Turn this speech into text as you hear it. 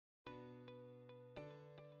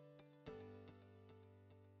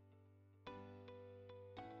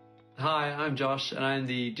Hi, I'm Josh and I'm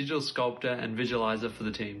the digital sculptor and visualizer for the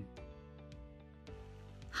team.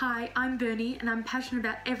 Hi, I'm Bernie and I'm passionate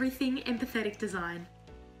about everything empathetic design.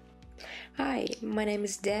 Hi, my name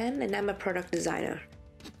is Dan and I'm a product designer.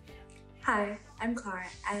 Hi, I'm Clara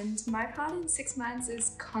and my part in 6Minds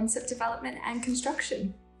is concept development and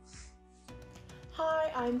construction.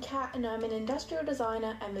 Hi, I'm Kat and I'm an industrial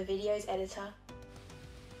designer and a videos editor.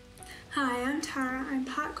 Hi, I'm Tara. I'm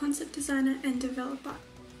part concept designer and developer.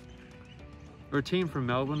 We're a team from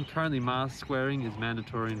Melbourne. Currently mask wearing is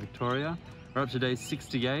mandatory in Victoria. We're up to day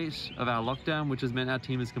 68 of our lockdown, which has meant our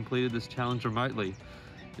team has completed this challenge remotely.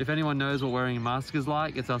 If anyone knows what wearing a mask is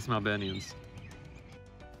like, it's us Melburnians.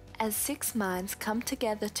 As 6Minds come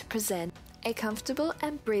together to present a comfortable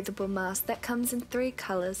and breathable mask that comes in 3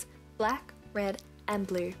 colours, black, red and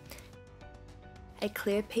blue. A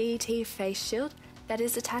clear PET face shield that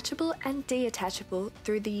is attachable and detachable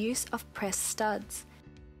through the use of pressed studs.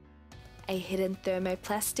 A hidden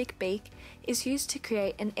thermoplastic beak is used to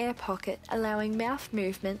create an air pocket, allowing mouth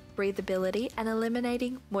movement, breathability and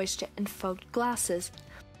eliminating moisture and fogged glasses.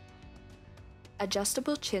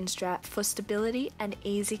 Adjustable chin strap for stability and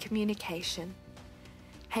easy communication.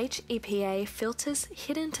 HEPA filters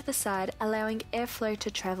hidden to the side, allowing airflow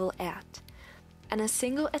to travel out. And a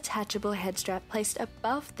single attachable head strap placed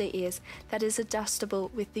above the ears that is adjustable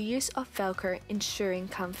with the use of Velcro, ensuring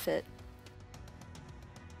comfort.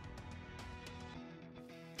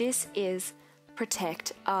 This is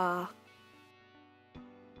Protect R.